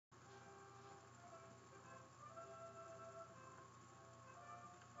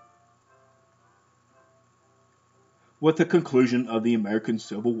With the conclusion of the American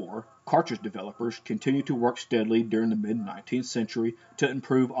Civil War, cartridge developers continued to work steadily during the mid-19th century to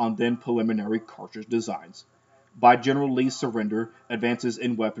improve on then preliminary cartridge designs. By General Lee's surrender, advances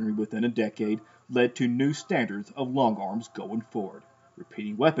in weaponry within a decade led to new standards of longarms going forward,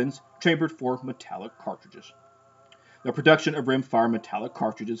 repeating weapons chambered for metallic cartridges. The production of rimfire metallic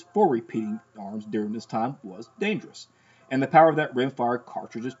cartridges for repeating arms during this time was dangerous, and the power that rimfire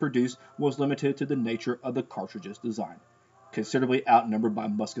cartridges produced was limited to the nature of the cartridge's design. Considerably outnumbered by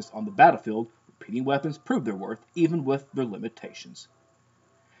muskets on the battlefield, repeating weapons proved their worth even with their limitations.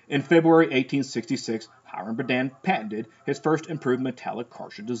 In February 1866, Hiram Berdan patented his first improved metallic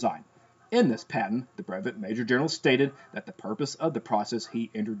cartridge design. In this patent, the brevet major general stated that the purpose of the process he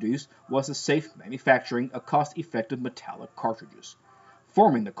introduced was the safe manufacturing of cost-effective metallic cartridges.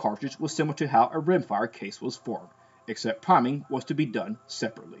 Forming the cartridge was similar to how a rimfire case was formed, except priming was to be done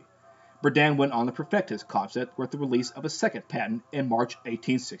separately. Berdan went on to perfect his concept with the release of a second patent in March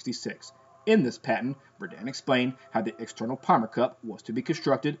 1866. In this patent, Berdan explained how the external primer cup was to be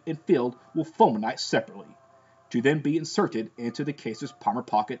constructed and filled with fulminate separately, to then be inserted into the case's primer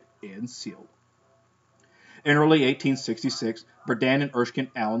pocket and sealed. In early 1866, Berdan and Erskine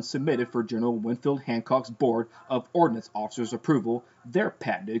Allin submitted for General Winfield Hancock's Board of Ordnance Officers' approval their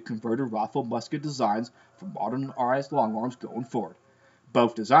patented converted rifle-musket designs for modernized longarms going forward.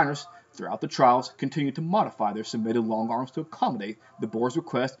 Both designers, throughout the trials, continued to modify their submitted longarms to accommodate the board's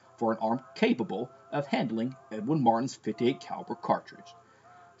request for an arm capable of handling Edwin Martin's .58 caliber cartridge.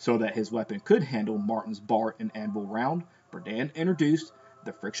 So that his weapon could handle Martin's bar and anvil round, Berdan introduced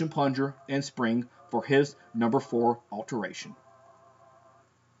the friction plunger and spring for his No. 4 alteration.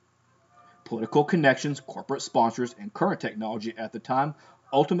 Political connections, corporate sponsors, and current technology at the time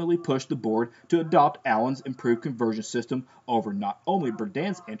ultimately pushed the board to adopt Allin's improved conversion system over not only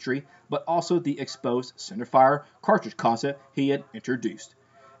Berdan's entry, but also the exposed centerfire cartridge concept he had introduced.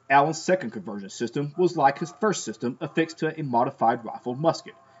 Allin's second conversion system was like his first system affixed to a modified rifled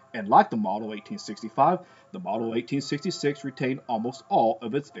musket, and like the Model 1865, the Model 1866 retained almost all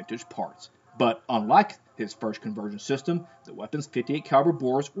of its vintage parts. But unlike his first conversion system, the weapon's .58 caliber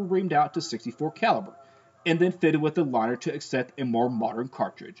bores were reamed out to 64 caliber, and then fitted with a liner to accept a more modern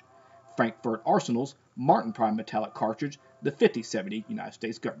cartridge. Frankfurt Arsenal's Martin Prime metallic cartridge, the 5070 United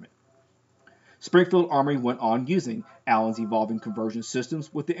States government. Springfield Armory went on using Allin's evolving conversion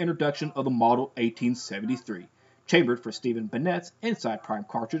systems with the introduction of the Model 1873, chambered for Stephen Bennett's inside prime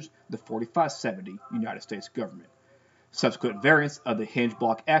cartridge, the 4570 United States government. Subsequent variants of the hinge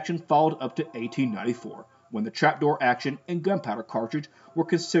block action followed up to 1894, when the trapdoor action and gunpowder cartridge were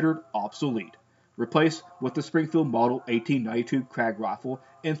considered obsolete, replaced with the Springfield Model 1892 Krag rifle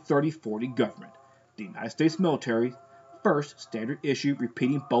and 3040 government, the United States military first standard issue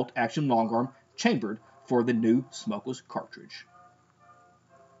repeating bolt action longarm chambered for the new smokeless cartridge.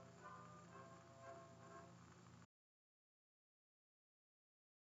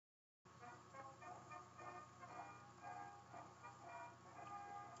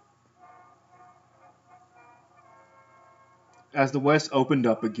 As the West opened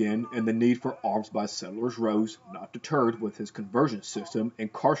up again and the need for arms by settlers rose, not deterred with his conversion system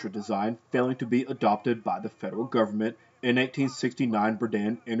and cartridge design failing to be adopted by the federal government, in 1869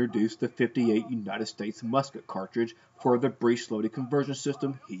 Berdan introduced the .58 United States musket cartridge for the breech-loaded conversion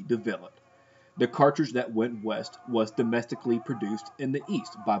system he developed. The cartridge that went west was domestically produced in the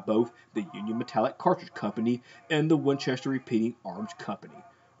east by both the Union Metallic Cartridge Company and the Winchester Repeating Arms Company.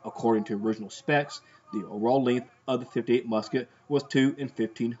 According to original specs, the overall length of the .58 musket was 2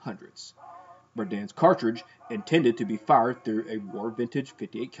 1500ths. Berdan's cartridge, intended to be fired through a war vintage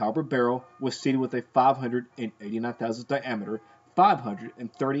 .58 caliber barrel, was seated with a 589 thousandths diameter,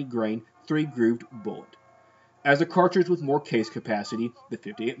 530 grain, 3-grooved bullet. As a cartridge with more case capacity, the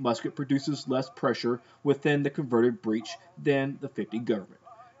 .58 musket produces less pressure within the converted breech than the .50 government.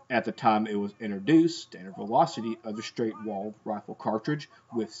 At the time it was introduced, standard velocity of the straight-walled rifle cartridge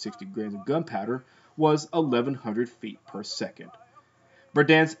with 60 grains of gunpowder was 1,100 feet per second.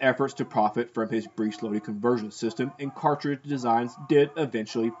 Berdan's efforts to profit from his breech-loaded conversion system and cartridge designs did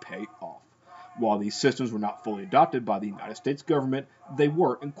eventually pay off. While these systems were not fully adopted by the United States government, they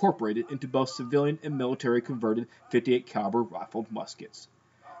were incorporated into both civilian and military converted .58 caliber rifled muskets.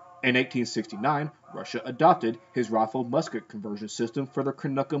 In 1869, Russia adopted his rifled musket conversion system for their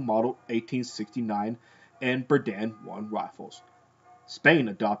Kanuka Model 1869 and Berdan I rifles. Spain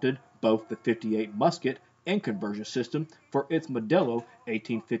adopted both the .58 musket and conversion system for its Modelo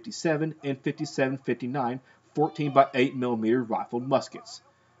 1857 and 5759 14 by 8 mm rifled muskets.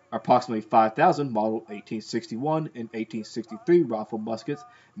 Approximately 5,000 model 1861 and 1863 rifle muskets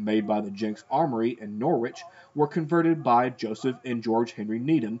made by the Jenks Armory in Norwich were converted by Joseph and George Henry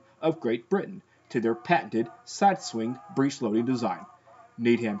Needham of Great Britain to their patented side-swing breech-loading design.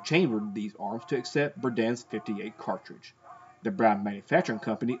 Needham chambered these arms to accept Berdan's .58 cartridge. The Brown Manufacturing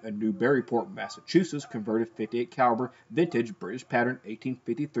Company in Newburyport, Massachusetts converted .58 caliber vintage British pattern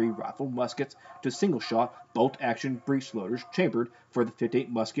 1853 rifle muskets to single-shot bolt-action breech-loaders chambered for the .58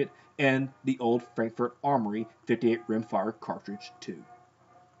 musket and the old Frankfurt Armory .58 rimfire cartridge too.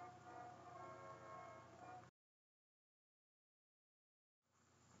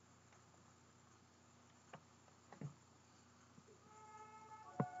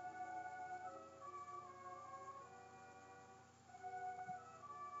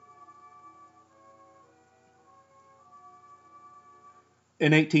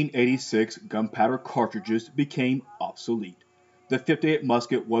 In 1886, gunpowder cartridges became obsolete. The .58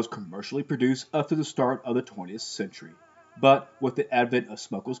 musket was commercially produced up to the start of the 20th century, but with the advent of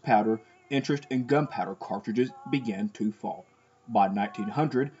smokeless powder, interest in gunpowder cartridges began to fall. By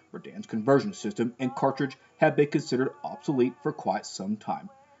 1900, Berdan's conversion system and cartridge had been considered obsolete for quite some time.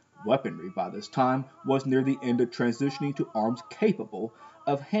 Weaponry by this time was near the end of transitioning to arms capable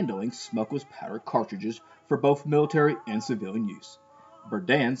of handling smokeless powder cartridges for both military and civilian use.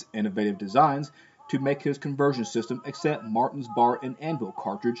 Berdan's innovative designs to make his conversion system accept Martin's bar and anvil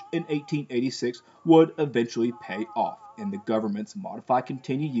cartridge in 1886 would eventually pay off in the government's modified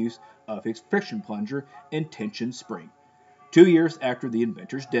continued use of his friction plunger and tension spring. 2 years after the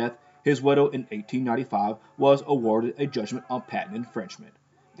inventor's death, his widow in 1895 was awarded a judgment on patent infringement.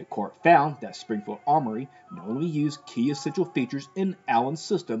 The court found that Springfield Armory knowingly used key essential features in Allin's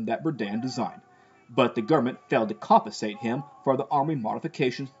system that Berdan designed, but the government failed to compensate him for the Armory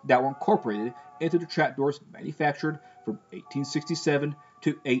modifications that were incorporated into the trapdoors manufactured from 1867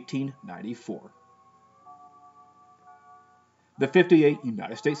 to 1894. The .58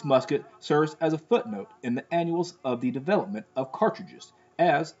 United States musket serves as a footnote in the annals of the development of cartridges,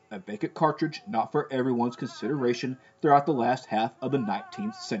 as a vacant cartridge not for everyone's consideration throughout the last half of the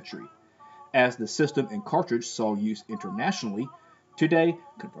 19th century. As the system and cartridge saw use internationally, today,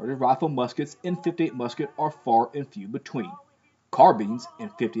 converted rifle muskets and .58 musket are far and few between. Carbines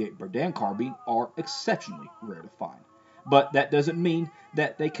and .58 Berdan carbine are exceptionally rare to find, but that doesn't mean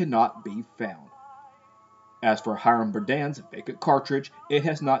that they cannot be found. As for Hiram Berdan's vacant cartridge, it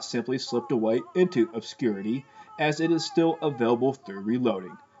has not simply slipped away into obscurity, as it is still available through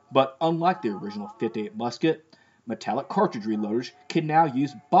reloading. But unlike the original .58 musket, metallic cartridge reloaders can now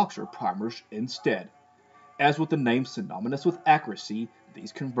use boxer primers instead. As with the name synonymous with accuracy,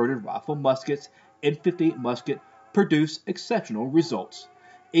 these converted rifle muskets and .58 musket produce exceptional results,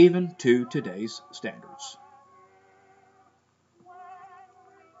 even to today's standards.